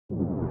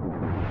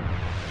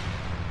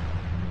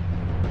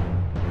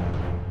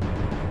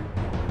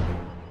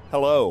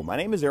Hello, my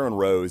name is Aaron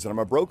Rose, and I'm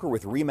a broker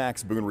with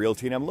RE/MAX Boone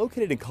Realty, and I'm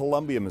located in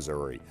Columbia,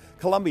 Missouri.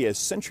 Columbia is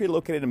centrally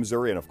located in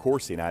Missouri and, of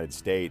course, the United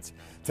States.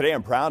 Today,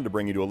 I'm proud to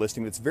bring you to a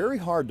listing that's very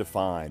hard to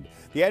find.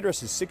 The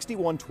address is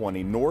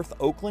 6120 North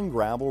Oakland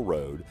Gravel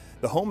Road.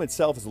 The home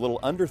itself is a little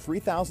under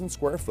 3,000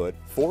 square foot,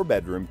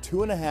 4-bedroom,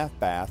 2.5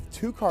 bath,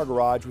 2-car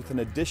garage with an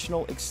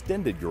additional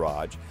extended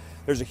garage.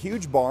 There's a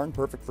huge barn,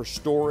 perfect for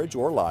storage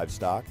or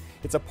livestock.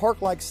 It's a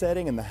park-like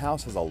setting, and the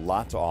house has a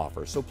lot to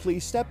offer, so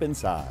please step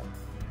inside.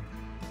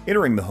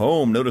 Entering the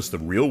home, notice the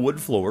real wood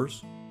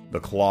floors, the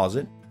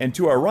closet, and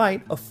to our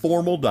right, a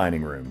formal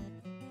dining room.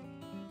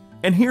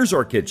 And here's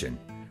our kitchen.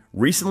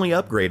 Recently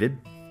upgraded,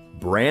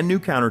 brand new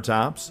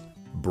countertops,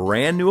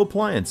 brand new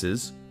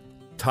appliances,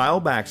 tile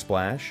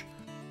backsplash,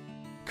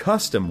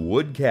 custom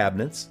wood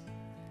cabinets,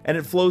 and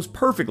it flows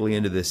perfectly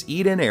into this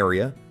eat-in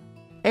area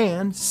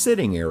and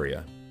sitting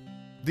area.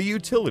 The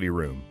utility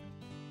room.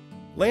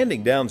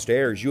 Landing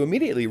downstairs, you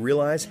immediately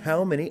realize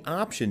how many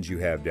options you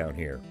have down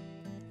here.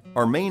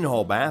 Our main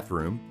hall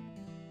bathroom.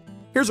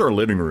 Here's our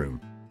living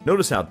room.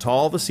 Notice how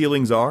tall the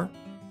ceilings are,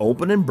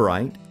 open and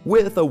bright,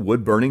 with a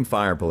wood-burning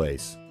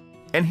fireplace.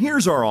 And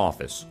here's our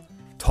office.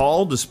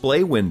 Tall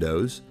display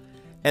windows,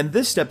 and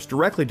this steps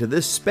directly to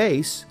this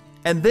space,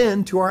 and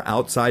then to our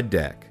outside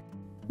deck.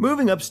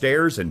 Moving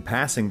upstairs and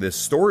passing this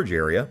storage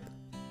area,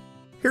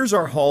 here's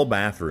our hall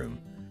bathroom,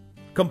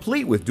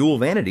 complete with dual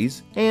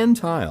vanities and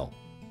tile.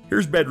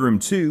 Here's bedroom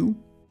 2,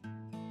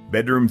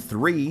 bedroom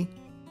 3,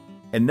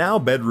 and now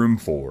bedroom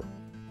 4.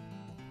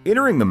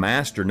 Entering the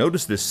master,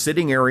 notice this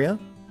sitting area,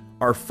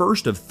 our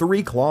first of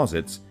 3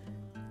 closets,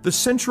 the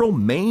central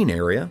main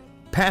area,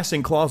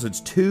 passing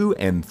closets 2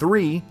 and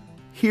 3,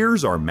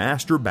 here's our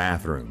master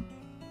bathroom.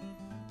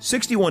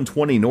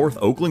 6120 North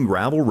Oakland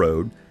Gravel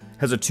Road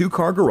has a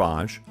 2-car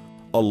garage,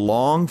 a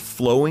long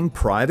flowing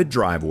private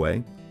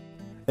driveway,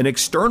 an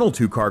external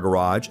 2-car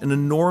garage, an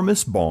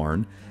enormous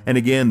barn, and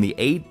again the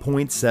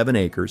 8.7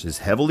 acres is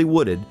heavily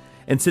wooded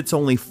and sits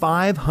only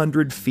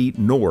 500 feet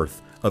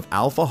north of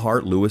Alpha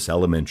Hart Lewis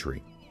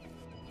Elementary.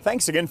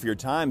 Thanks again for your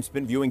time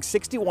spent viewing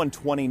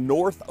 6120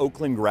 North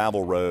Oakland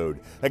Gravel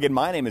Road. Again,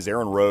 my name is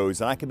Aaron Rose,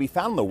 and I can be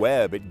found on the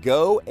web at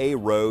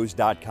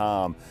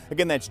goarose.com.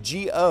 Again, that's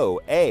GOAROSE.com.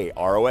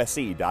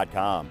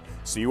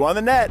 See you on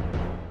the net.